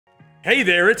Hey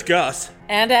there, it's Gus,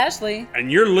 And Ashley,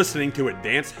 and you're listening to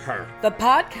Advance Her. the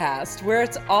podcast where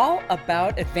it's all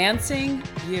about advancing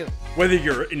you. Whether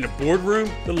you're in the boardroom,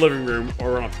 the living room,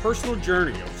 or on a personal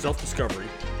journey of self-discovery,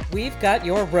 We've got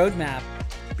your roadmap.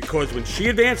 because when she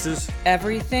advances,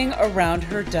 Everything around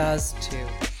her does too.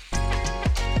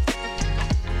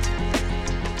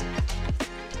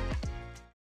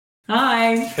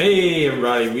 Hi. hey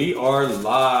everybody, we are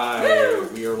live. Woo!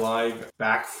 We are live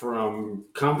back from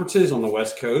conferences on the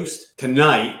West Coast.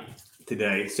 Today,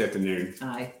 this afternoon,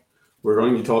 Hi. we're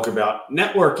going to talk about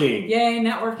networking. Yay,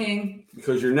 networking.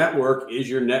 Because your network is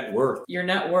your net worth. Your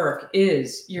network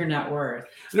is your net worth.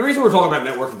 And the reason we're talking about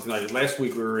networking tonight is last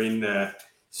week we were in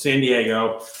San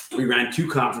Diego. We ran two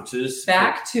conferences.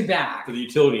 Back to back. For the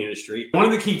utility industry. One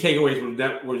of the key takeaways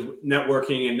was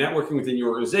networking and networking within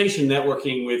your organization,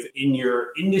 networking within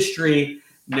your industry,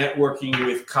 networking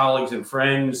with colleagues and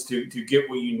friends to get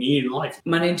what you need in life.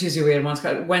 Monday and Tuesday we had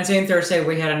one. Wednesday and Thursday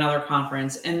we had another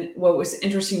conference. And what was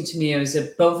interesting to me is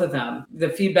that both of them, the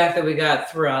feedback that we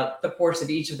got throughout the course of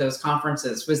each of those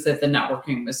conferences was that the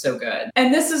networking was so good.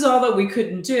 And this is all that we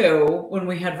couldn't do when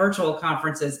we had virtual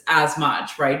conferences as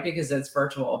much, right? Because it's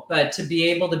virtual. But to be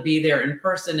able to be there in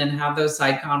person and have those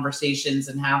side conversations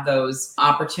and have those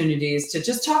opportunities to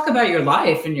just talk about your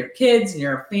life and your kids and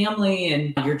your family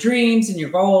and your dreams and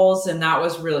your goals, and that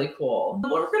was really cool.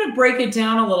 We're going to break it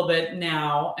down a little bit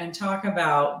now and talk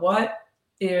about what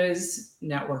is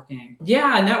networking.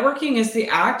 Yeah, networking is the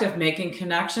act of making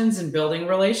connections and building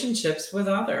relationships with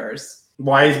others.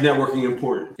 Why is networking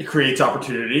important? It creates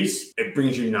opportunities. It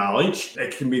brings you knowledge.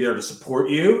 It can be there to support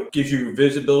you, gives you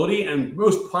visibility, and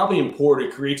most probably important,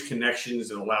 it creates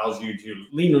connections and allows you to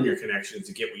lean on your connections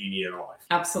to get what you need in life.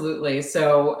 Absolutely.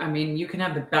 So, I mean, you can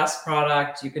have the best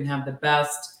product, you can have the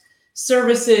best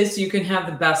services, you can have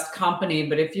the best company,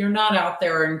 but if you're not out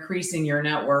there increasing your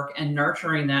network and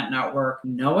nurturing that network,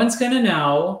 no one's going to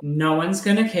know, no one's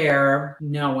going to care,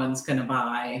 no one's going to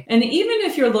buy. And even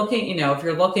if you're looking, if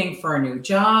you're looking for a new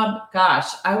job, gosh,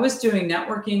 I was doing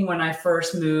networking when I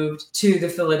first moved to the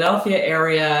Philadelphia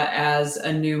area as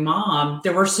a new mom.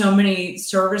 There were so many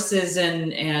services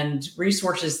and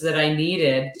resources that I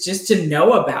needed just to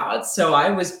know about. So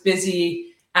I was busy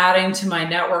adding to my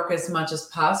network as much as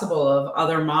possible of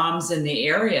other moms in the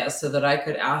area so that I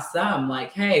could ask them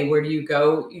like, hey, where do you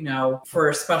go,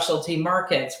 for specialty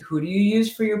markets? Who do you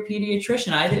use for your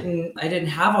pediatrician? I didn't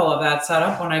have all of that set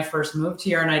up when I first moved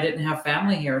here, and I didn't have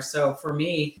family here. So for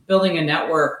me, building a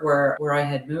network where I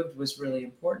had moved was really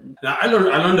important. Now, I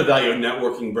learned the value of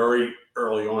networking very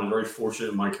early on, very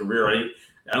fortunate in my career. I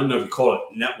don't know if you call it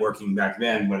networking back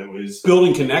then, but it was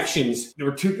building connections. There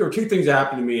were two things that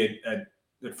happened to me at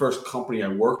the first company I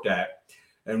worked at.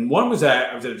 And one was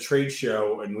I was at a trade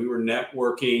show and we were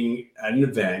networking at an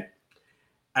event.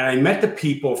 And I met the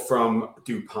people from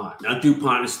DuPont. Now,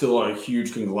 DuPont is still a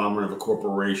huge conglomerate of a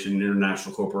corporation, an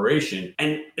international corporation.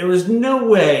 And there was no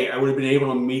way I would have been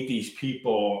able to meet these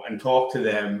people and talk to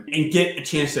them and get a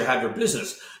chance to have their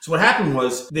business. So what happened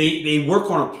was they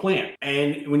work on a plant.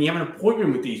 And when you have an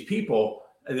appointment with these people,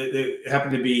 they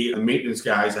happened to be the maintenance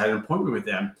guys. I had an appointment with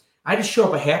them. I had to show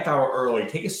up a half hour early,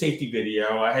 take a safety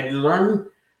video. I had to learn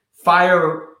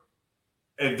fire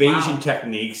evasion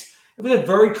techniques. It was a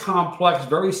very complex,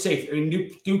 very safe. I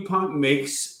mean, DuPont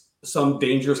makes some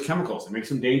dangerous chemicals. It makes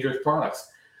some dangerous products.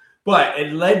 But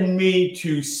it led me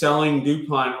to selling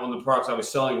DuPont on the products I was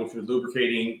selling, which was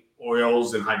lubricating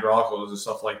oils and hydraulic oils and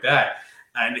stuff like that.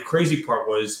 And the crazy part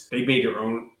was they made their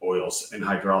own oils and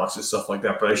hydraulics and stuff like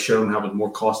that. But I showed them how it was more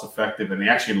cost effective. And they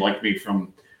actually liked me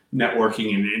from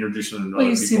networking and introducing them to other people. Well,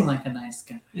 you seem like a nice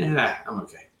guy. Yeah, I'm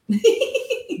okay.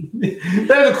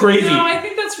 That is crazy. No, I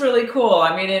think that's really cool.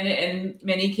 I mean, in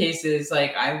many cases,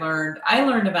 like I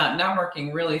learned about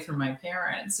networking really through my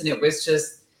parents, and it was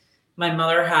just my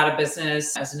mother had a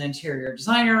business as an interior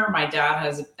designer. My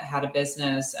dad had a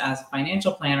business as a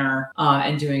financial planner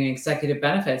and doing executive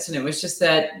benefits. And it was just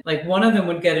that like one of them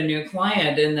would get a new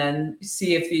client and then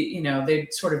see if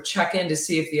they'd sort of check in to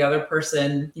see if the other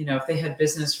person, if they had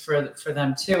business for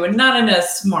them too. And not in a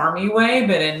smarmy way,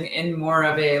 but in more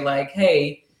of a like,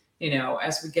 hey,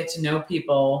 as we get to know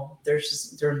people,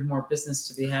 there's more business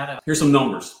to be had out. Here's some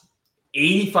numbers.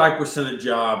 85% of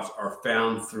jobs are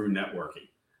found through networking.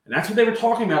 And that's what they were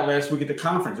talking about last week at the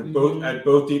conference, at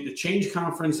both the Change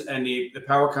Conference and the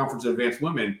Power Conference of Advanced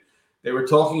Women. They were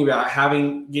talking about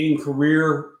getting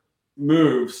career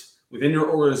moves within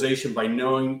your organization by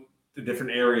knowing the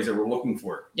different areas that we're looking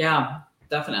for. Yeah.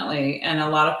 definitely. And a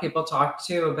lot of people talk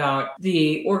too about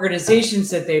the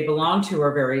organizations that they belong to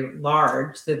are very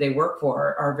large, that they work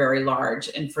for are very large.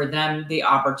 And for them, the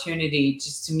opportunity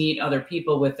just to meet other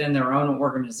people within their own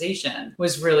organization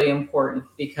was really important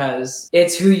because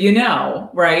it's who you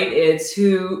know, right? It's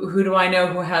who do I know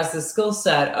who has the skill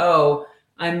set? Oh,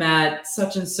 I met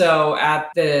such and so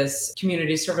at this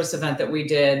community service event that we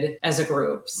did as a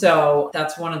group. So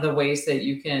that's one of the ways that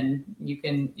you can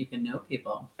know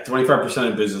people.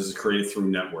 25% of business is created through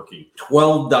networking.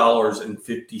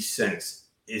 $12.50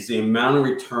 is the amount of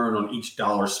return on each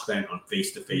dollar spent on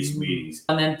face-to-face meetings.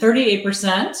 And then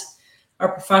 38% are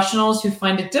professionals who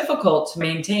find it difficult to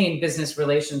maintain business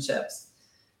relationships.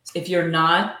 If you're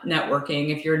not networking,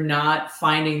 if you're not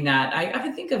finding that, I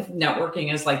would think of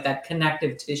networking as like that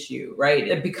connective tissue, right?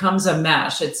 It becomes a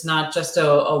mesh. It's not just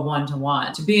a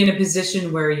one-to-one. To be in a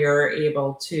position where you're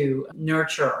able to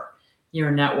nurture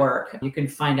your network, you can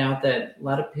find out that a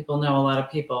lot of people know a lot of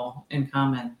people in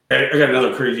common. I got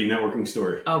another crazy networking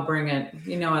story. Oh, bring it.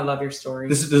 You know, I love your story.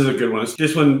 This is a good one.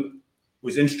 This one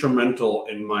was instrumental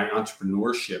in my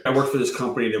entrepreneurship. I worked for this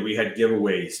company that we had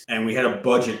giveaways, and we had a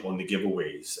budget on the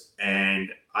giveaways.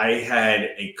 And I had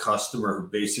a customer who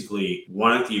basically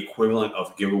wanted the equivalent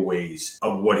of giveaways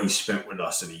of what he spent with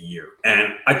us in a year.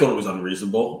 And I thought it was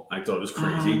unreasonable. I thought it was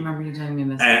crazy. I remember you telling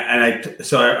me this.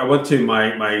 So I went to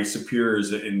my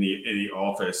superiors in the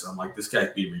office. I'm like, this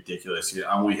guy's being ridiculous.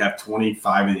 I only have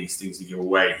 25 of these things to give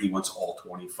away. He wants all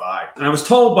 25. And I was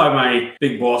told by my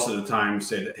big boss at the time,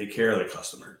 said, take care of the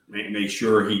customer. Make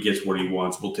sure he gets what he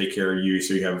wants. We'll take care of you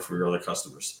so you have it for your other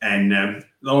customers. And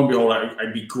lo and behold,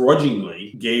 I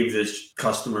begrudgingly gave this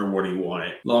customer what he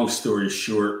wanted. Long story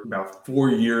short, about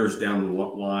 4 years down the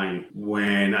line,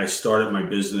 when I started my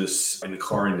business in the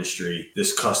car industry,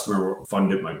 this customer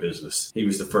funded my business. He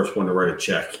was the first one to write a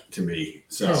check to me.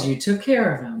 So because you took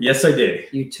care of him. Yes, I did.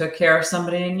 You took care of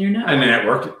somebody in your network. And the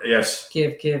network, yes.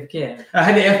 Give. I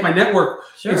had to ask my network.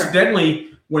 Sure. Incidentally,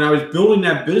 when I was building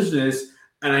that business,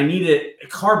 and I needed a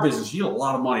car business, you need a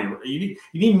lot of money. You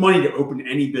need money to open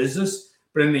any business.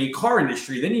 But in the car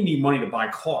industry, then you need money to buy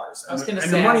cars. I was going to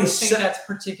say, I think that's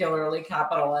particularly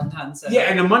capital intensive. Yeah,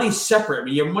 and the money's separate. I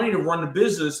mean, you have money to run the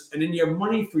business, and then you have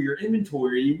money for your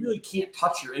inventory. You really can't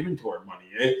touch your inventory money.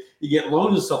 You get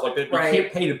loans and stuff like that. But you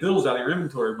can't pay the bills out of your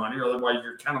inventory money, or otherwise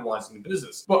you're cannibalizing the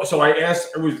business. Well, so I asked,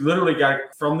 it was literally a guy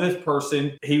from this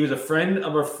person. He was a friend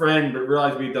of a friend, but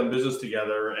realized we had done business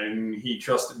together, and he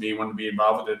trusted me and wanted to be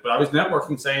involved with it. But I was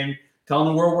networking, saying, telling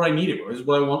the world what I needed. This is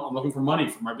what I want. I'm looking for money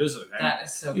for my business. And, that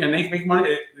is so cool. And they make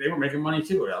money. They were making money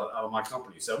too out of my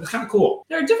company. So it was kind of cool.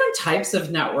 There are different types of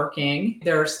networking.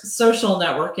 There's social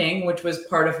networking, which was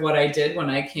part of what I did when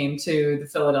I came to the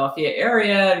Philadelphia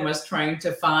area and was trying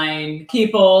to find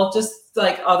people just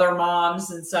like other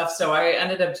moms and stuff. So I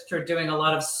ended up doing a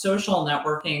lot of social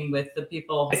networking with the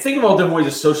people. I think of all different ways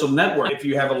of social network. If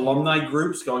you have alumni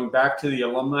groups, going back to the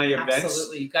alumni events.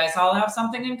 Absolutely. You guys all have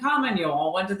something in common. You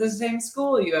all went to the same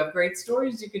school. You have great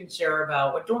stories you can share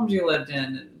about what dorms you lived in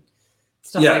and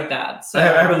stuff like that. So I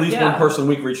have at least one person a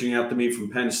week reaching out to me from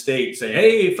Penn State saying,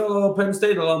 hey, fellow Penn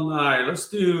State alumni, let's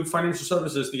do financial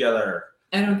services together.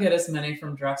 I don't get as many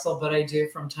from Drexel, but I do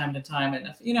from time to time.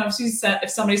 And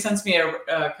if somebody sends me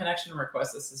a connection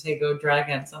request that says, "Hey, go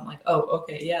Dragons," I'm like, "Oh,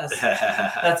 okay, yes."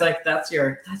 That's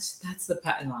the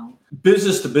pattern.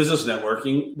 Business to business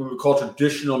networking, what we call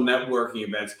traditional networking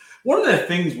events. One of the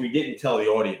things we didn't tell the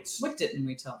audience. What didn't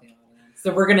we tell the audience?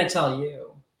 That we're going to tell you.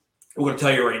 I'm going to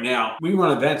tell you right now, we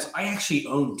run events. I actually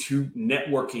own 2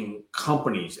 networking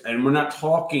companies, and we're not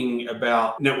talking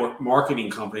about network marketing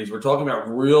companies. We're talking about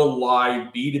real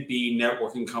live B2B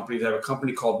networking companies. I have a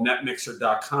company called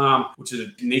netmixer.com, which is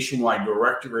a nationwide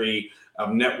directory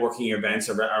of networking events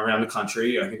around the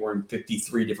country. I think we're in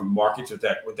 53 different markets with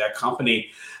that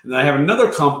company. And I have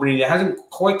another company that hasn't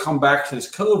quite come back since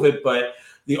COVID, but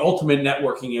the ultimate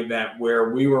networking event,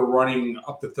 where we were running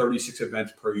up to 36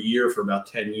 events per year for about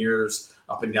 10 years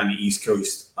up and down the East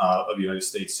Coast of the United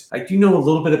States. I do know a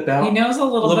little bit about. He knows a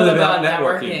little bit about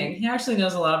networking. He actually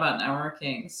knows a lot about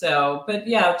networking. So, but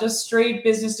yeah, just straight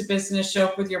business to business, show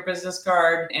up with your business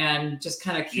card and just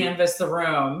kind of canvas the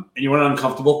room. And you want an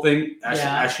uncomfortable thing?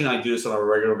 Ashley and I do this on a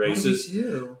regular basis.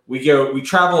 We do. We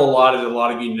travel a lot, as a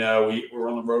lot of you know. We're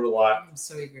on the road a lot. I'm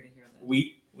so eager to hear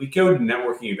that. We go to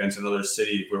networking events in other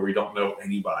cities where we don't know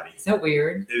anybody. Is that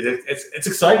weird? It's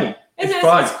exciting. It's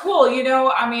fun. It's cool.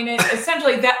 I mean,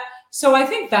 essentially that. So I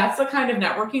think that's the kind of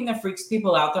networking that freaks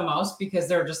people out the most, because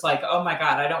they're just like, oh my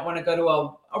God, I don't want to go to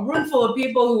a room full of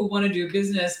people who want to do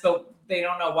business, but they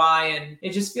don't know why. And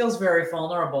it just feels very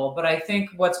vulnerable. But I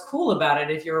think what's cool about it,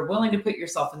 if you're willing to put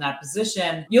yourself in that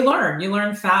position, you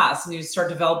learn fast, and you start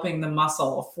developing the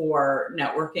muscle for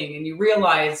networking. And you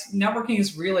realize networking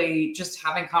is really just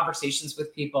having conversations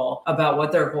with people about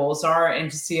what their goals are, and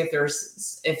to see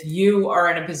if you are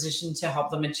in a position to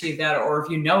help them achieve that, or if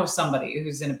you know somebody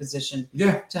who's in a position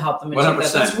to help them achieve 100%.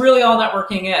 that. That's really all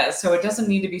networking is. So it doesn't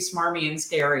need to be smarmy and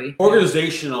scary.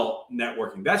 Organizational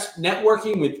networking. That's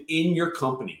networking within your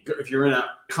company. If you're in a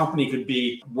company, it could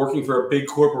be working for a big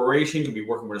corporation, it could be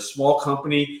working with a small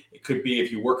company. It could be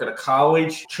if you work at a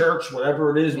college, church,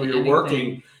 whatever it is where you're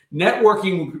working.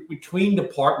 Networking between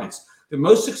departments. The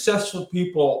most successful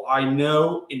people I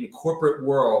know in the corporate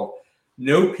world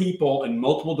know people in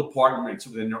multiple departments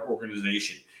within their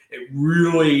organization. It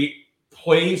really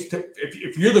plays to,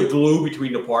 if you're the glue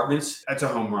between departments, that's a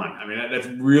home run. I mean,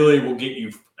 that really will get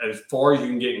you as far as you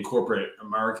can get in corporate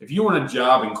America. If you want a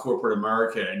job in corporate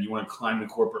America and you want to climb the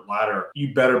corporate ladder,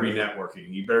 you better be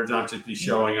networking. You better not just be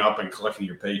showing up and collecting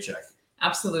your paycheck.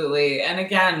 Absolutely. And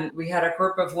again, we had a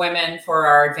group of women for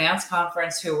our advanced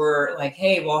conference who were like,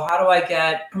 hey, well, how do I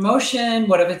get promotion?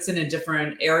 What if it's in a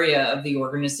different area of the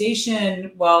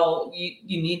organization? Well,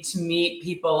 you need to meet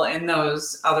people in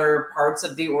those other parts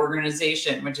of the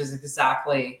organization, which is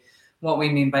exactly what we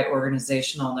mean by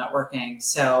organizational networking.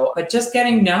 So, but just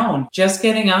getting known, just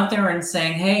getting out there and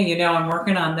saying, hey, I'm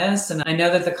working on this, and I know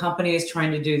that the company is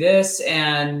trying to do this,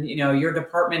 and, your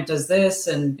department does this.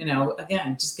 And,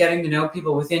 again, just getting to know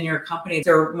people within your company.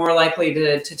 They're more likely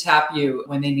to tap you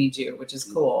when they need you, which is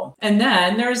cool. And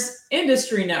then there's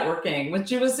industry networking,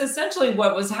 which was essentially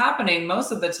what was happening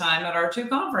most of the time at our two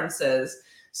conferences.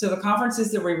 So the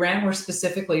conferences that we ran were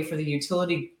specifically for the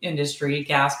utility industry,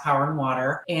 gas, power, and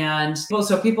water. And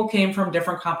so people came from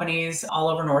different companies all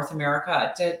over North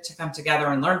America to come together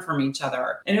and learn from each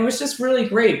other. And it was just really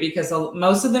great because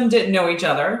most of them didn't know each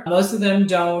other. Most of them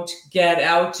don't get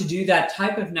out to do that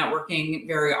type of networking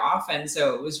very often.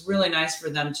 So it was really nice for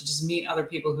them to just meet other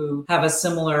people who have a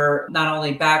similar, not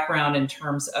only background in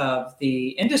terms of the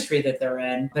industry that they're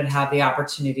in, but have the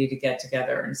opportunity to get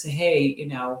together and say, hey,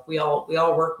 we all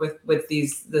work with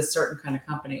this certain kind of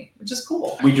company, which is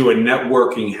cool. We do a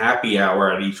networking happy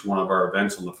hour at each one of our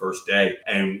events on the first day,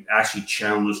 and actually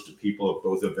challenge the people at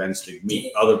both events to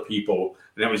meet other people.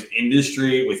 And that was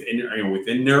industry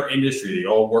within their industry. They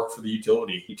all work for the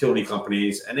utility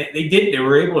companies, and they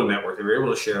were able to network. They were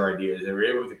able to share ideas. They were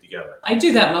able to get together. I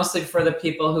do that mostly for the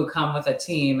people who come with a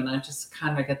team, and I just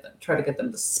kind of try to get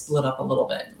them to split up a little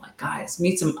bit. And like, guys,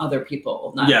 meet some other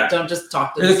people. Don't just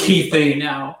talk to the key thing.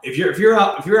 If you're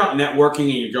out networking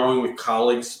and you're going with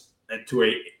colleagues to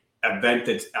a event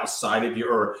that's outside of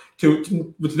your, or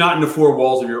to it's not in the four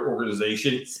walls of your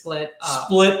organization, split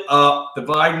up,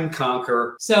 divide and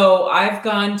conquer. So I've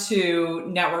gone to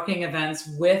networking events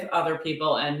with other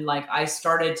people, and I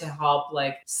started to help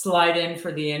slide in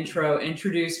for the intro,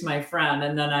 introduce my friend,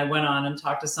 and then I went on and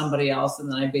talked to somebody else,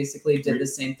 and then I basically did the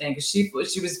same thing because she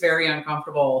was very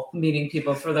uncomfortable meeting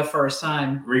people for the first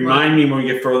time. Remind me when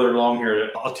we get further along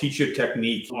here, I'll teach you a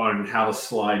technique on how to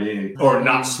slide in or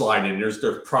not slide in. There's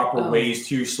proper ways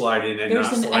to slide in and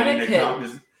not slide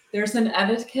in. There's an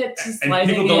etiquette to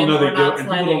sliding in. People don't know they do it. And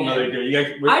people don't know they do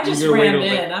it. I just ran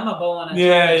in. I'm a bull on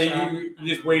a you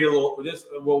just wait a little.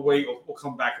 We'll wait. We'll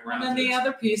come back around. And then the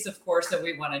other piece, of course, that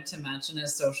we wanted to mention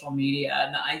is social media.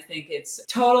 And I think it's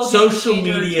total social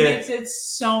media makes it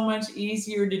so much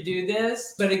easier to do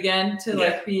this. But again,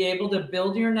 to be able to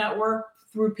build your network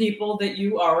through people that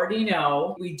you already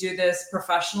know. We do this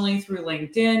professionally through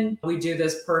LinkedIn. We do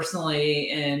this personally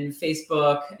in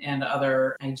Facebook and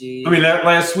other IG. I mean, that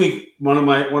last week, one of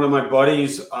my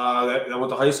buddies that I went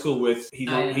to high school with, he's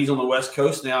on the West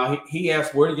Coast now. He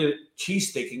asked where to get a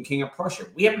cheesesteak in King of Prussia.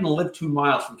 We happen to live 2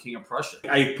 miles from King of Prussia.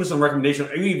 I put some recommendation.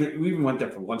 We even went there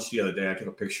for lunch the other day. I took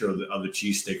a picture of the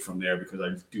cheesesteak from there because I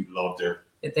do love their.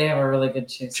 They have a really good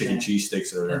chicken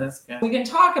cheesesteaks over there. That is good. We can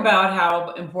talk about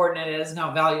how important it is and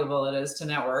how valuable it is to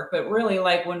network, but really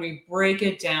when we break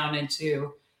it down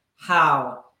into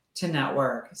how to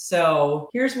network. So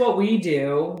here's what we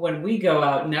do when we go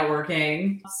out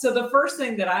networking. So the first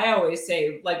thing that I always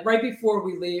say, right before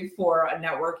we leave for a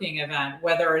networking event,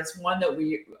 whether it's one that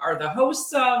we are the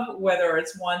hosts of, whether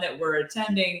it's one that we're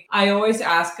attending, I always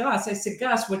ask Gus, I said,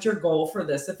 Gus, what's your goal for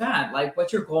this event?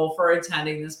 What's your goal for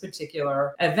attending this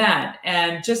particular event?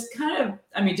 And just kind of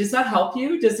I mean, does that help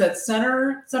you? Does that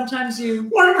center sometimes you?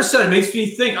 100%. It makes me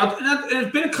think.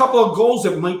 There's been a couple of goals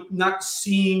that might not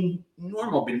seem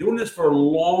normal. I've been doing this for a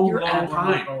long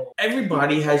time.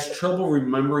 Everybody has trouble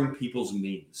remembering people's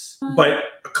names. But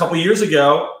a couple of years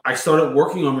ago, I started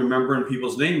working on remembering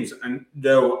people's names. And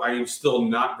though I am still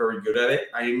not very good at it,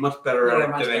 I am much better at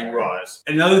it than I was.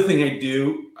 Another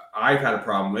thing I've had a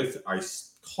problem with, I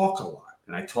talk a lot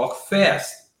and I talk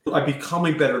fast. I become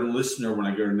a better listener when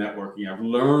I go to networking. I've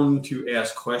learned to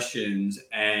ask questions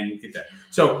and get that.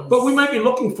 So, but we might be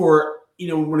looking for,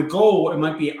 with a goal, it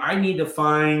might be, I need to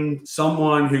find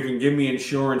someone who can give me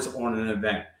insurance on an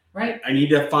event. Right. I need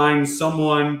to find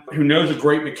someone who knows a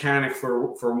great mechanic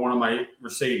for one of my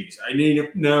Mercedes. I need to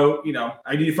know,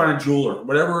 I need to find a jeweler,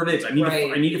 whatever it is. I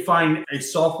need to find a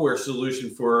software solution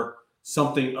for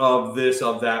something of this,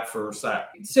 of that for that.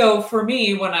 So for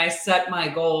me, when I set my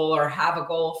goal or have a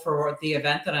goal for the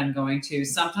event that I'm going to,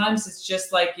 sometimes it's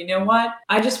just like, you know what?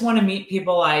 I just want to meet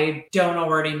people I don't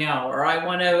already know, or I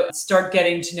want to start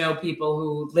getting to know people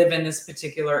who live in this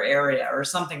particular area or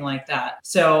something like that.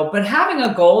 So, but having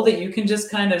a goal that you can just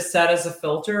kind of set as a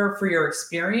filter for your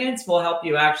experience will help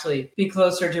you actually be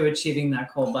closer to achieving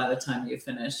that goal by the time you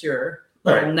finish your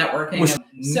networking.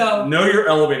 So know your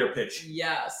elevator pitch.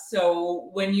 Yes. So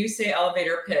when you say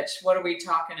elevator pitch, what are we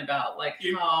talking about? Like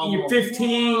your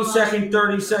 15 second,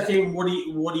 30 second. What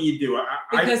do you do?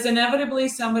 Because inevitably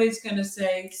somebody's going to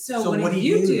say, so what do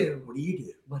you do? What do you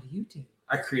do? What do you do?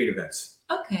 I create events.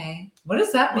 Okay. What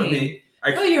does that mean?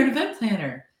 You're an event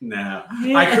planner. No.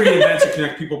 I create events that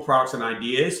connect people, products, and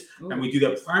ideas. Ooh. And we do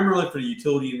that primarily for the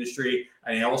utility industry.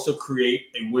 And I also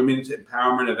create a women's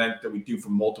empowerment event that we do for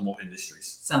multiple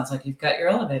industries. Sounds like you've got your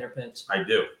elevator pitch. I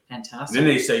do. Fantastic. And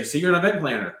then they say, so you're an event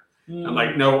planner. I'm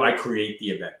like, no, I create the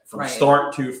event from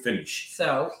start to finish.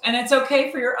 So, and it's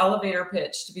okay for your elevator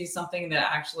pitch to be something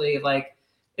that actually like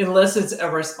elicits a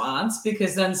response,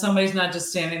 because then somebody's not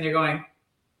just standing there going,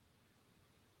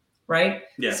 right?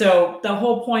 Yeah. So the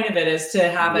whole point of it is to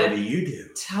have what do you do?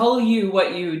 Tell you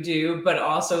what you do, but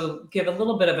also give a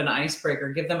little bit of an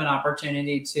icebreaker, give them an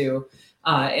opportunity to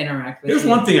interact with you. Here's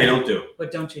one thing I don't do.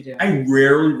 What don't you do? I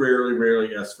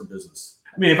rarely ask for business.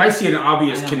 I mean, if I see an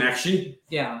obvious connection,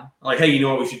 like, hey, you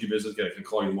know what, we should do business, I can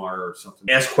call you tomorrow or something.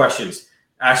 Ask questions.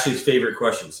 Ashley's favorite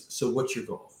questions. So what's your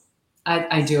goal?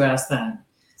 I do ask that.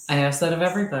 I ask that of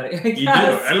everybody. You do.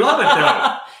 I love it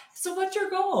though. So what's your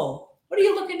goal? What are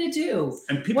you looking to do?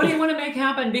 And what do you want to make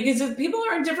happen? Because if people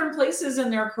are in different places in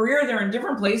their career, they're in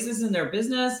different places in their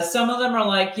business. Some of them are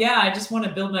like, yeah, I just want to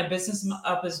build my business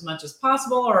up as much as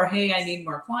possible. Or, hey, I need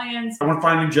more clients. I want to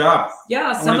find a new job.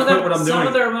 Yeah. Some of them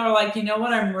are like, you know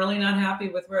what? I'm really not happy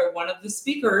with one of the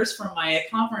speakers from my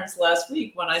conference last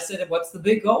week when I said, what's the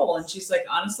big goal? And she's like,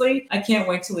 honestly, I can't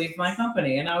wait to leave my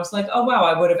company. And I was like, oh, wow,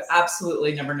 I would have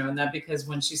absolutely never known that, because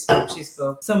when she spoke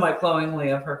somewhat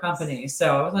glowingly of her company.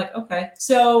 So I was like, okay.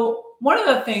 So one of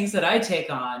the things that I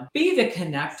take on, be the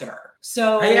connector.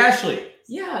 So hey, Ashley.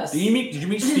 Yes. Did you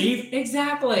meet Steve?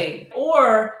 Exactly.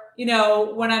 Or,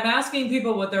 when I'm asking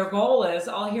people what their goal is,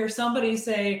 I'll hear somebody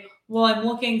say, well, I'm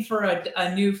looking for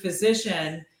a new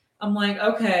physician. I'm like,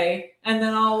 okay. And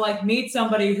then I'll like meet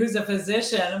somebody who's a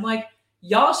physician. I'm like,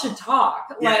 y'all should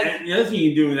talk. Yeah, and the other thing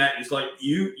you do in that is like,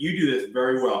 you do this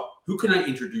very well. Who can I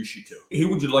introduce you to? Who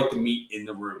would you like to meet in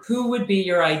the room? Who would be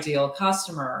your ideal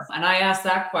customer? And I ask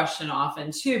that question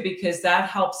often too, because that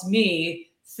helps me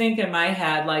think in my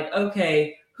head, like,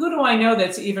 okay, who do I know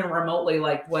that's even remotely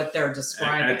like what they're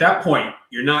describing? And at that point,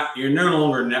 you're no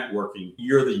longer networking.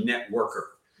 You're the networker.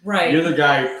 Right. You're the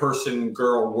guy, person,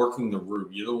 girl working the room.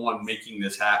 You're the one making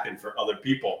this happen for other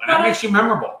people. And that makes you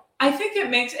memorable. I think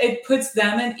it puts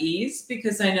them at ease,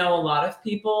 because I know a lot of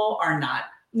people are not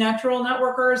natural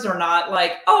networkers, or not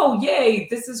like, oh, yay,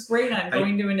 this is great. I'm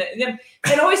going to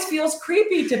it always feels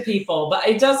creepy to people, but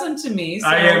it doesn't to me. So.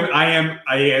 I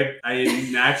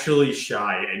am naturally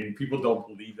shy, and people don't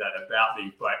believe that about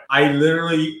me, but I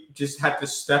literally just have to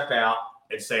step out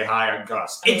and say, hi, I'm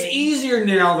Gus. It's easier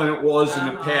now than it was in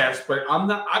the past, but I'm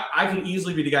not, I can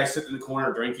easily be the guy sitting in the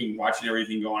corner drinking, watching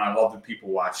everything going. I love that people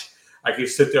watch. I can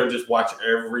sit there and just watch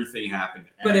everything happen.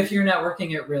 But if you're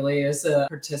networking, it really is a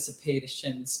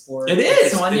participation sport. It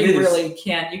is. So you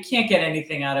can't get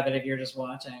anything out of it if you're just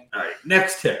watching. All right.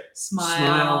 Next tip.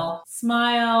 Smile.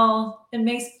 It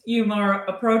makes you more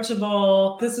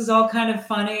approachable. This is all kind of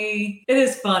funny. It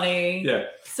is funny. Yeah.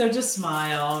 So just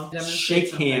smile.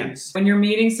 Shake hands. When you're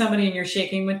meeting somebody and you're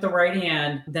shaking with the right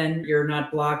hand, then you're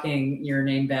not blocking your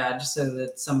name badge so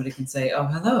that somebody can say, oh,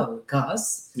 hello,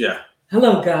 Gus. Yeah.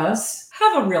 Hello, Gus.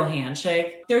 Have a real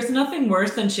handshake. There's nothing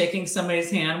worse than shaking somebody's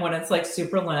hand when it's like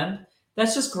super limp.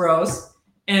 That's just gross.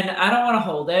 And I don't want to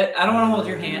hold it. I don't want to hold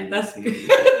your hand. That's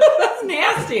that's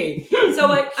nasty. So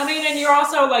like, I mean, and you're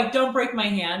also like, don't break my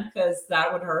hand because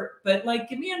that would hurt. But like,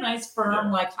 give me a nice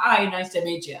firm, like, hi, nice to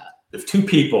meet you. If two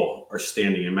people are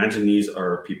standing, imagine these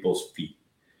are people's feet.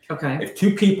 Okay. If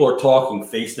two people are talking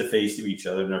face to each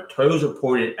other and their toes are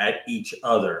pointed at each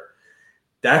other,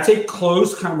 that's a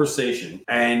closed conversation,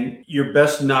 and you're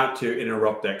best not to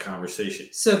interrupt that conversation.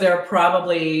 So they're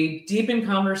probably deep in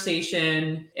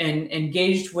conversation and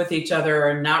engaged with each other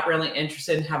and not really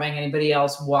interested in having anybody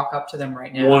else walk up to them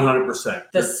right now.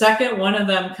 100%. The second one of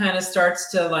them kind of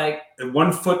starts to like if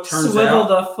one foot turns swivel out,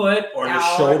 the foot or out,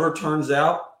 the shoulder turns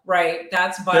out, right,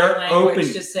 that's body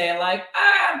language to say like,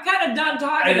 I'm kind of done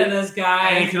talking to this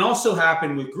guy. And it can also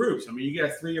happen with groups. I mean, you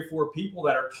got 3 or 4 people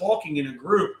that are talking in a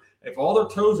group. If all their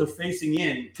toes are facing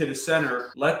in to the center,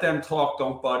 let them talk,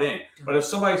 don't butt in. But if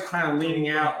somebody's kind of leaning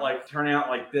out, like turning out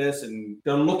like this, and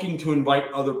they're looking to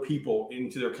invite other people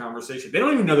into their conversation, they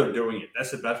don't even know they're doing it.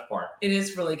 That's the best part. It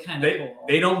is really kind of cool.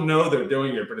 They don't know they're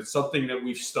doing it, but it's something that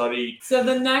we've studied. So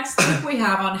the next tip we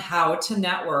have on how to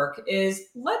network is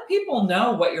let people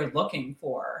know what you're looking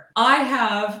for. I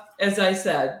have, as I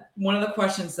said, one of the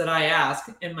questions that I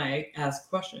ask in my ask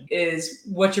question is,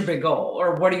 what's your big goal?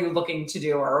 Or what are you looking to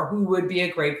do? Or who would be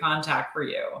a great contact for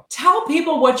you? Tell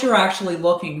people what you're actually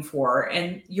looking for,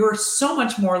 and you're so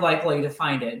much more likely to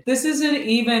find it. This isn't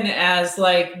even as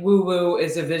like woo-woo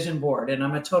is a vision board, and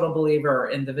I'm a total believer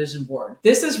in the vision board.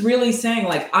 This is really saying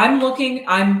like,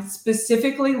 I'm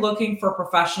specifically looking for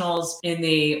professionals in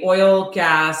the oil,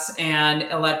 gas, and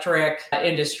electric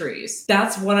industries.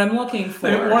 That's what I'm looking for.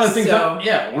 And one of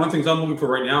the things I'm looking for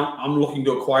right now, I'm looking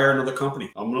to acquire another company.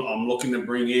 I'm looking to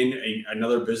bring in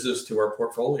another business to our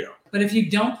portfolio. But if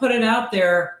you don't put it out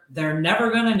there, they're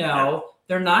never going to know.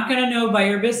 They're not going to know by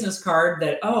your business card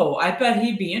that, oh, I bet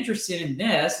he'd be interested in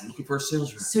this. I'm looking for a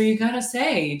sales rep. So you got to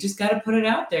say, you just got to put it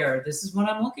out there. This is what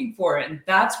I'm looking for. And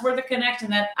that's where the connect,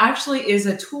 and that actually is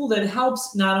a tool that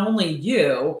helps not only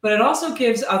you, but it also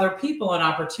gives other people an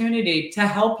opportunity to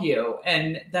help you.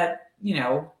 And that, you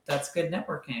know, that's good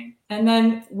networking. And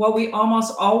then what we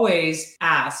almost always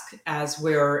ask as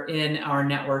we're in our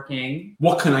networking,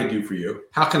 what can I do for you?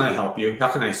 How can I help you? How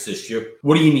can I assist you?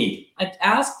 What do you need? I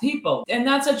ask people. And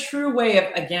that's a true way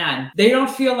of, again, they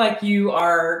don't feel like you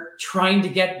are trying to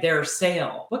get their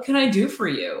sale. What can I do for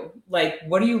you? Like,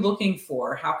 what are you looking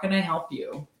for? How can I help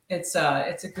you? It's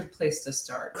a good place to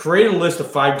start. Create a list of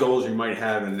 5 goals you might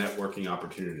have in a networking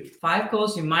opportunity. 5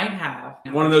 goals you might have.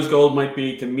 One of those goals might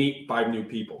be to meet 5 new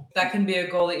people. That can be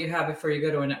a goal that you have before you go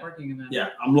to a networking event. Yeah,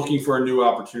 I'm looking for a new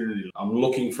opportunity. I'm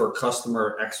looking for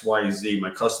customer XYZ.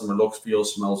 My customer looks,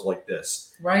 feels, smells like this.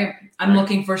 Right. I'm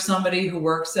looking for somebody who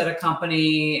works at a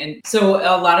company. And so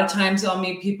a lot of times I'll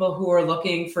meet people who are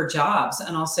looking for jobs,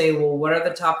 and I'll say, well, what are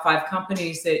the top 5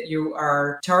 companies that you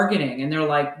are targeting? And they're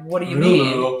like, what do you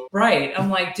mean? Right. I'm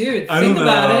like, dude, think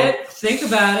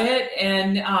about it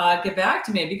and get back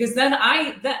to me, because then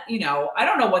I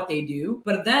don't know what they do,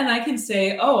 but then I can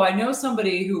say, oh, I know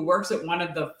somebody who works at one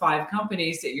of the 5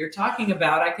 companies that you're talking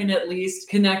about. I can at least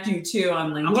connect you to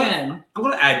on LinkedIn. I'm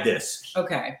going to add this.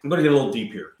 Okay. I'm going to get a little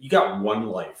deep here. You got one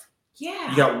life.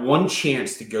 Yeah. You got one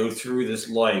chance to go through this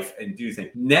life and do things.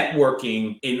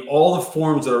 Networking in all the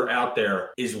forms that are out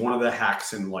there is one of the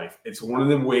hacks in life. It's one of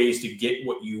the ways to get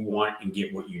what you want and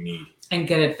get what you need. And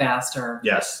get it faster.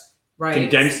 Yes. Right.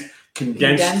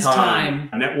 Condensed time.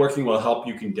 Networking will help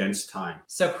you condense time.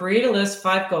 So create a list,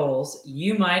 5 goals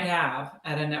you might have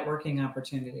at a networking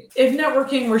opportunity. If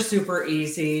networking were super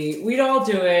easy, we'd all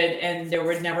do it and there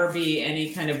would never be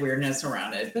any kind of weirdness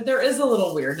around it. But there is a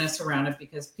little weirdness around it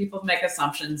because people make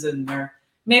assumptions and they're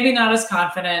maybe not as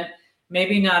confident,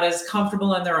 maybe not as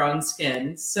comfortable in their own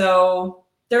skin. So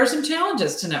there are some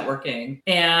challenges to networking.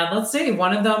 And let's see,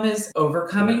 one of them is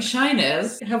overcoming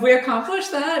shyness. Have we accomplished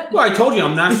that? Well, I told you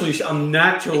I'm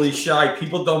naturally shy.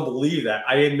 People don't believe that.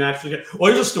 I am naturally shy.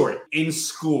 Well, here's a story. In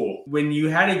school, when you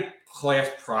had a class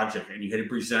project and you had to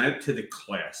present it to the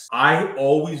class, I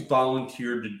always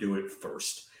volunteered to do it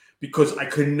first because I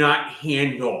could not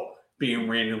handle being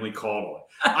randomly called on.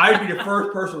 I'd be the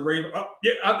first person to raise,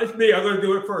 it's me, I'm going to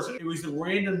do it first. And it was the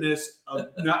randomness of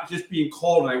not just being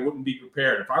called and I wouldn't be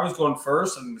prepared. If I was going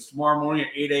first and it was tomorrow morning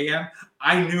at 8 a.m.,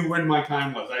 I knew when my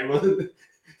time was.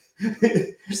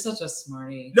 You're such a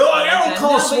smarty. No, I don't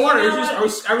call it No, but smart. you It's know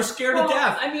just I was scared to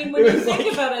death. I mean, when you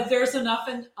think about it, there's enough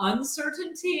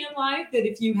uncertainty in life that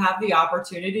if you have the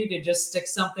opportunity to just stick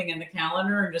something in the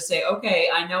calendar and just say, okay,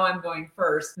 I know I'm going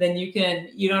first, then you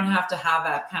don't have to have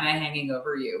that kind of hanging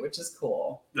over you, which is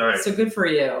cool. All right. So good for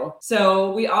you.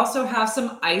 So we also have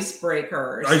some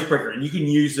icebreakers. Icebreaker, and you can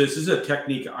use this. This is a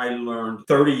technique I learned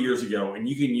 30 years ago, and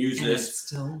you can use And this it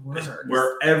still works.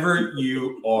 wherever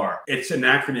you are. It's an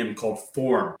acronym called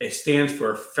FORM. It stands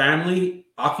for Family,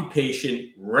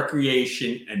 Occupation,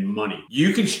 Recreation, and Money.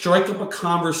 You can strike up a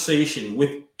conversation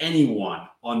with anyone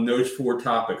on those 4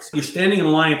 topics. You're standing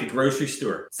in line at the grocery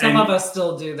store. Some of us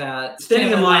still do that.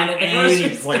 Standing in line at the any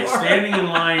grocery place. store. Standing in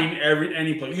line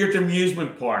any place. You're at the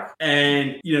amusement park,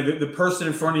 and you know the person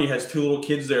in front of you has 2 little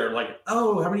kids there. Like,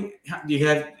 oh, how do you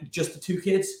have just the 2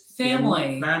 kids?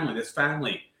 Family. Family. That's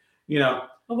family. You know.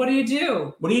 Well, what do you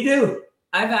do? What do you do?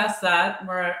 I've asked that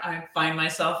where I find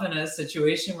myself in a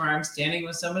situation where I'm standing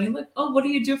with somebody like, oh, what do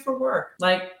you do for work?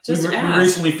 Like, just we ask.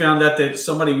 recently found out that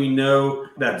somebody we know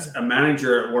that's a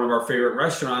manager at one of our favorite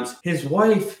restaurants, his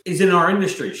wife is in our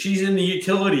industry. She's in the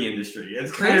utility industry.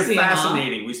 It's kind Crazy, of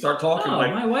fascinating. We start talking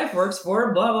like, my wife works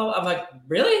for blah, blah, blah. I'm like,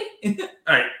 really? all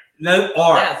right. No,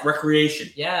 art, Yes. recreation.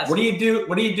 Yes. What do you do?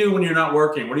 What do you do when you're not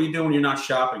working? What do you do when you're not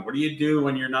shopping? What do you do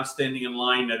when you're not standing in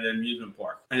line at an amusement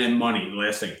park? And then money, the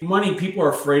last thing. Money, people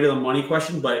are afraid of the money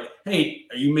question, but hey,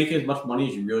 are you making as much money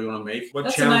as you really want to make?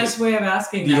 That's a nice way of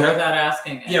asking that without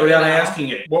asking it. Yeah, without asking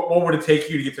it. What would it take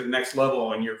you to get to the next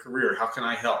level in your career? How can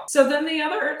I help? So then the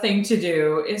other thing to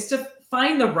do is to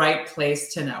find the right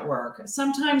place to network.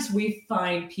 Sometimes we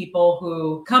find people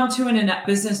who come to a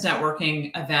business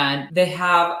networking event, they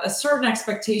have a certain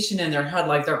expectation in their head,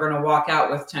 like they're going to walk out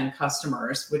with 10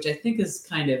 customers, which I think is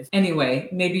kind of, anyway,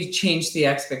 maybe change the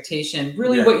expectation.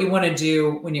 Really what you want to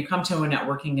do when you come to a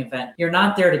networking event, you're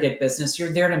not there to get business.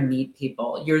 You're there to meet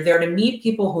people. You're there to meet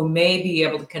people who may be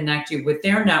able to connect you with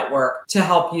their network to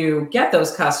help you get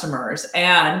those customers.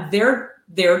 And they're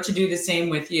there to do the same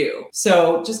with you.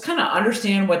 So just kind of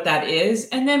understand what that is,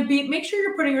 and then make sure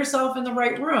you're putting yourself in the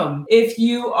right room. If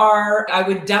you are, I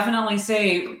would definitely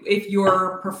say, if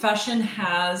your profession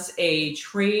has a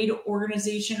trade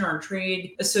organization or a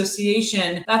trade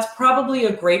association, that's probably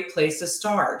a great place to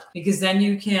start, because then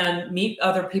you can meet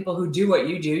other people who do what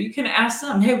you do. You can ask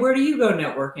them, hey, where do you go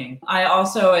networking? I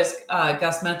also, as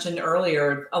Gus mentioned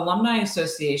earlier, alumni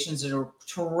associations are a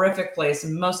terrific place,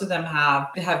 and most of them have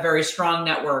very strong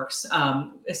networks,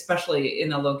 especially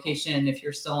in a location if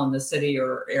you're still in the city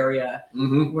or area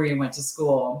where you went to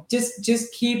school.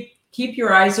 Just keep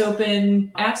your eyes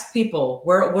open. Ask people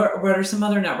what are some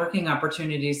other networking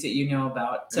opportunities that you know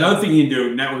about. So, another thing you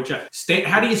do, network chat.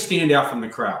 How do you stand out from the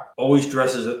crowd? Always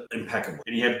dress as impeccable,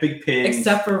 and you have big pins.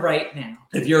 Except for right now.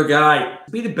 If you're a guy,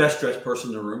 be the best dressed person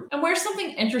in the room. And wear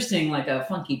something interesting, like a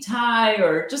funky tie,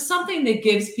 or just something that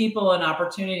gives people an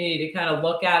opportunity to kind of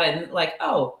look at it and like,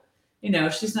 oh, you know,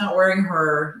 she's not wearing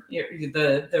her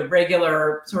the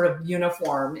regular sort of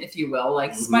uniform, if you will.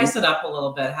 Like spice it up a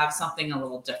little bit, have something a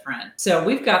little different. So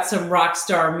we've got some rock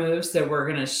star moves that we're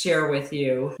going to share with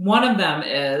you. One of them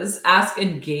is ask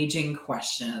engaging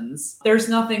questions. There's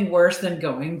nothing worse than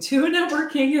going to a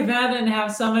networking event and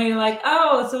have somebody like,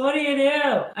 oh, so what do you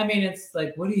do? I mean, it's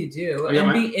like, what do you do?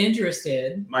 And be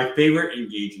interested. My favorite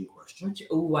engaging question.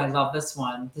 Oh, I love this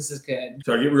one. This is good.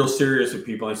 So I get real serious with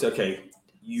people. I say, okay,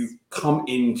 you come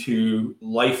into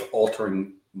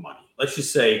life-altering money. Let's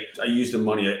just say I use the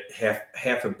money at half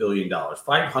 $500 million,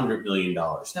 $500 million.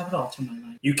 That would alter my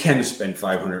life. You can spend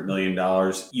 $500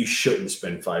 million. You shouldn't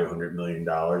spend $500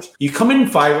 million. You come in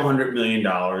 $500 million.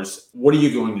 What are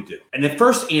you going to do? And the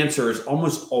first answer is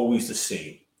almost always the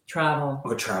same. Travel.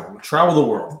 Travel the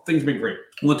world. Things have been great.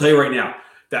 I'm going to tell you right now.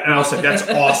 And I'll say, that's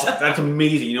awesome. That's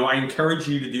amazing. You know, I encourage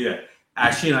you to do that.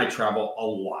 Ashley and I travel a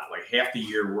lot. Like half the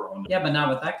year we're on. Yeah, but not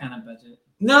with that kind of budget.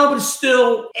 No, but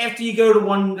still, after you go to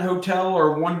one hotel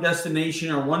or one destination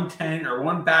or one tent or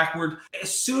one backward,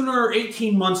 sooner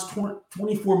 18 months,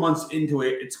 24 months into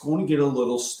it, it's going to get a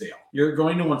little stale. You're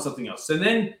going to want something else. And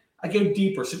then I go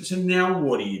deeper. So now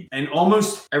what do you do? And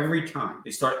almost every time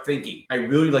they start thinking, I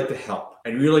really like to help.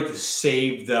 I'd really like to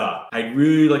save I'd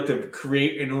really like to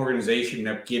create an organization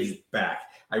that gives back.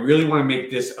 I really want to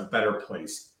make this a better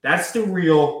place. That's the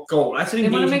real goal. That's an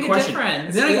engaging question. They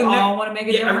want to make a difference. We all want to make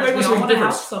a difference. We all want to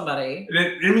help somebody.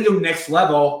 And then we go next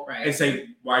level and say,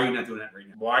 why are you not doing that right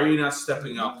now? Why are you not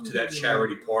stepping up to that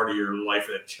charity part of your life,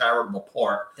 that charitable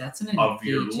part of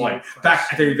your life? In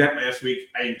fact, I tell you that last week,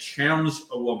 I challenged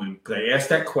a woman because I asked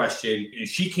that question, and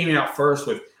she came out first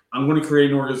with, I'm going to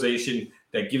create an organization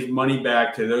that gives money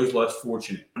back to those less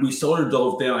fortunate. We sort of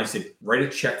dove down. I said, write a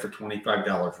check for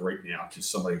 $25 right now to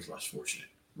somebody who's less fortunate.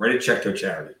 Write a check to a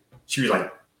charity. She was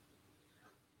like,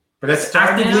 but that's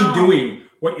Start actively now. doing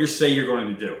what you say you're going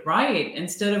to do. Right.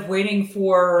 Instead of waiting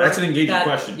for That's an engaging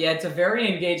question. Yeah, it's a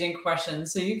very engaging question.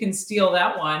 So you can steal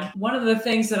that one. One of the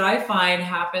things that I find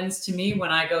happens to me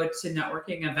when I go to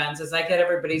networking events is I get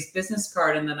everybody's business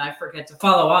card and then I forget to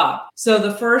follow up. So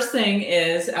the first thing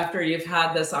is, after you've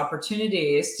had this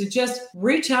opportunity, is to just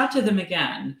reach out to them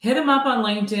again. Hit them up on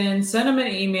LinkedIn, send them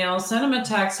an email, send them a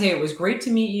text. Hey, it was great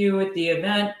to meet you at the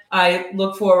event. I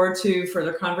look forward to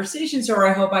further conversations, or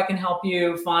I hope I can help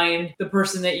you find the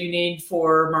person that you need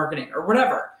for marketing, or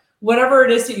whatever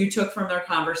it is that you took from their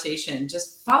conversation.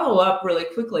 Just follow up really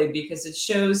quickly, because it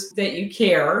shows that you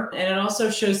care, and it also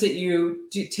shows that you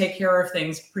do take care of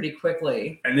things pretty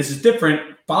quickly. And this is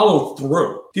different. Follow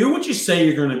through. Do what you say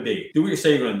you're going to be. Do what you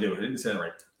say you're going to do. I didn't say it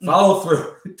right. Follow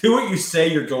through. Do what you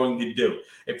say you're going to do.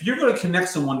 If you're going to connect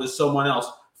someone to someone else,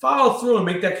 follow through and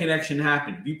make that connection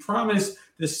happen. If you promise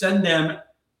to send them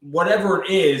whatever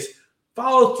it is,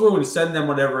 follow through and send them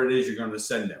whatever it is you're going to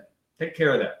send them. Take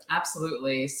care of that.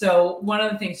 Absolutely. So one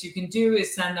of the things you can do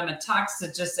is send them a text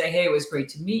to just say, hey, it was great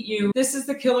to meet you. This is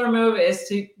the killer move, is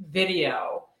to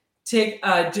video. Do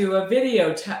a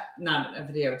video, not a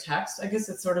video text. I guess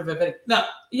it's sort of a video. No,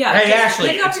 yeah. Hey, Ashley,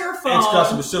 pick up your phone. It's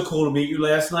Gus. It was so cool to meet you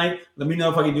last night. Let me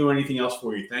know if I can do anything else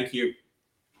for you. Thank you.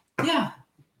 Yeah.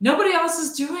 Nobody else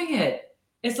is doing it.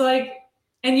 It's like,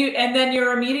 and then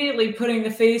you're immediately putting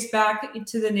the face back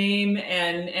to the name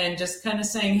and just kind of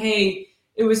saying, hey,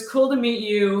 it was cool to meet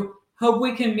you. Hope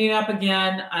we can meet up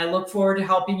again. I look forward to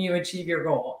helping you achieve your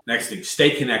goal. Next thing,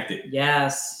 stay connected.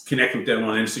 Yes. Connect with them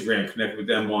on Instagram, connect with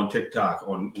them on TikTok,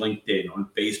 on LinkedIn, on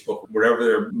Facebook, whatever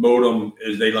their modem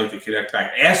is they like to connect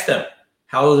back. Ask them,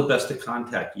 how is it best to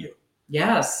contact you?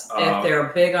 Yes. If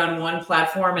they're big on one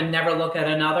platform and never look at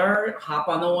another, hop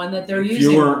on the one that they're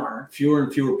using more. Fewer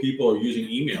and fewer people are using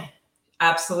email.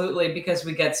 Absolutely, because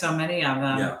we get so many of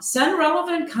them. Yeah. Send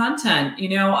relevant content. You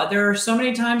know, there are so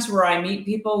many times where I meet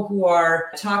people who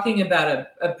are talking about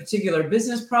a particular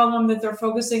business problem that they're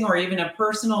focusing, or even a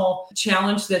personal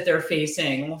challenge that they're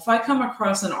facing. Well, if I come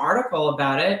across an article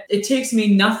about it, it takes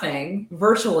me nothing,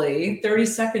 virtually 30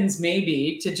 seconds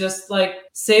maybe, to just like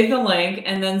save the link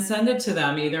and then send it to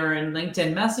them, either in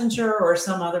LinkedIn Messenger or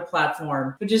some other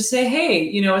platform. But just say, hey,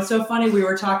 you know, it's so funny. We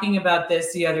were talking about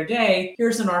this the other day.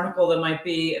 Here's an article that might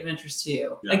be of interest to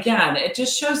you. Yeah. Again, it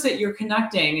just shows that you're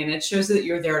connecting, and it shows that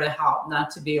you're there to help,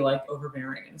 not to be like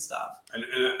overbearing and stuff. And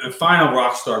a final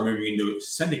rock star move you can do is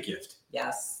send a gift.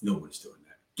 Yes. Nobody's doing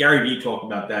that. Gary Vee talked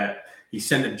about that. He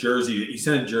sent a jersey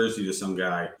to some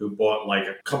guy who bought like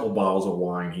a couple bottles of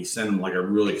wine. He sent him like a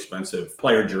really expensive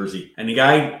player jersey. And the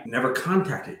guy never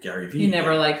contacted Gary Vee. He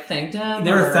never like thanked him? He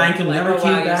never thanked him, like, never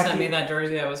came back. You sent me that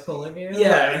jersey, that was cool of you?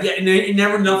 Yeah, and he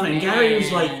never nothing. And Gary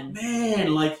was like,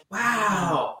 man, like,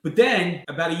 wow. But then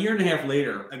about a year and a half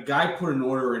later, a guy put an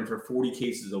order in for 40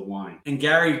 cases of wine. And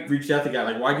Gary reached out to the guy,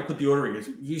 like, why'd you put the order in? He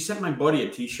goes, you sent my buddy a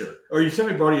t-shirt. Or you sent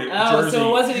my buddy a jersey. So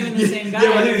it wasn't even the same guy. Yeah,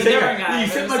 it wasn't the same guy. You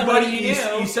sent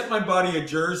my buddy a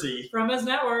jersey. From his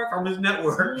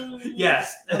network.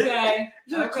 Yes. Okay.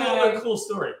 A cool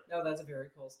story. No, that's a very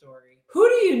cool story. Who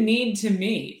do you need to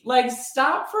meet? Like,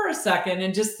 stop for a second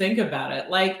and just think about it.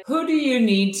 Like, who do you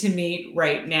need to meet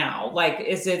right now? Like,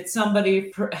 is it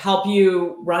somebody help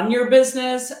you run your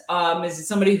business? Is it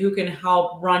somebody who can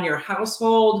help run your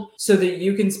household so that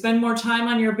you can spend more time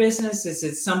on your business? Is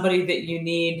it somebody that you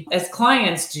need as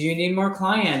clients? Do you need more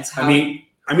clients? I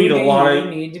mean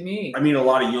a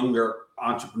lot of younger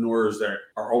entrepreneurs that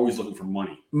are always looking for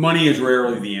money. Money is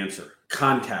rarely the answer.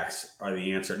 Contacts are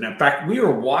the answer. Now, in fact, we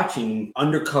were watching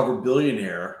Undercover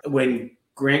Billionaire when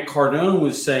Grant Cardone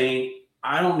was saying,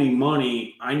 I don't need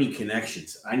money. I need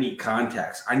connections. I need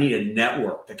contacts. I need a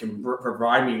network that can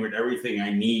provide me with everything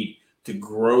I need to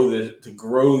grow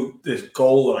this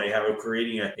goal that I have of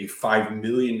creating a $5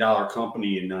 million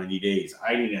company in 90 days.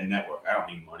 I need a network. I don't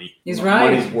need money. He's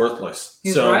right. Money's worthless.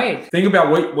 He's right. Think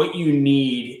about what you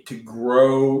need to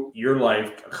grow your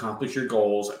life, accomplish your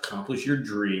goals, accomplish your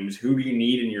dreams. Who do you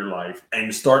need in your life?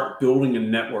 And start building a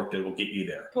network that will get you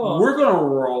there. Cool. We're going to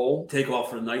roll, take off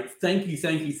for the night. Thank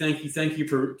you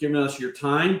for giving us your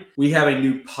time. We have a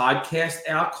new podcast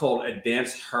out called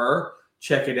Advance Her.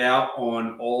 Check it out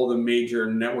on all the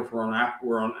major networks. We're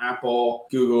on Apple,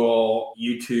 Google,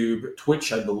 YouTube,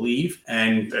 Twitch, I believe.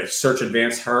 And search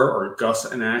Advance Her or Gus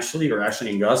and Ashley, or Ashley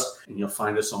and Gus, and you'll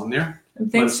find us on there.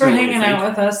 And thanks for hanging out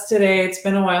with us today. It's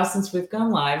been a while since we've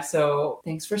gone live, so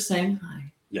thanks for saying hi.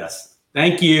 Yes.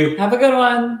 Thank you. Have a good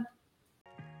one.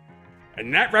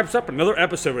 And that wraps up another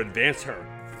episode of Advance Her.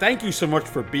 Thank you so much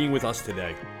for being with us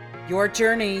today. Your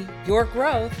journey, your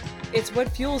growth, it's what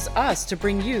fuels us to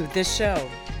bring you this show.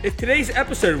 If today's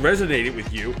episode resonated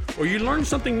with you or you learned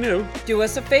something new, do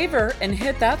us a favor and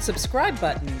hit that subscribe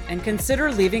button and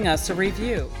consider leaving us a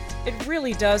review. It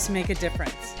really does make a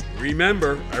difference.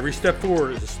 Remember, every step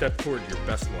forward is a step toward your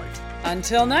best life.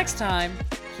 Until next time,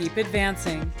 keep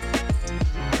advancing.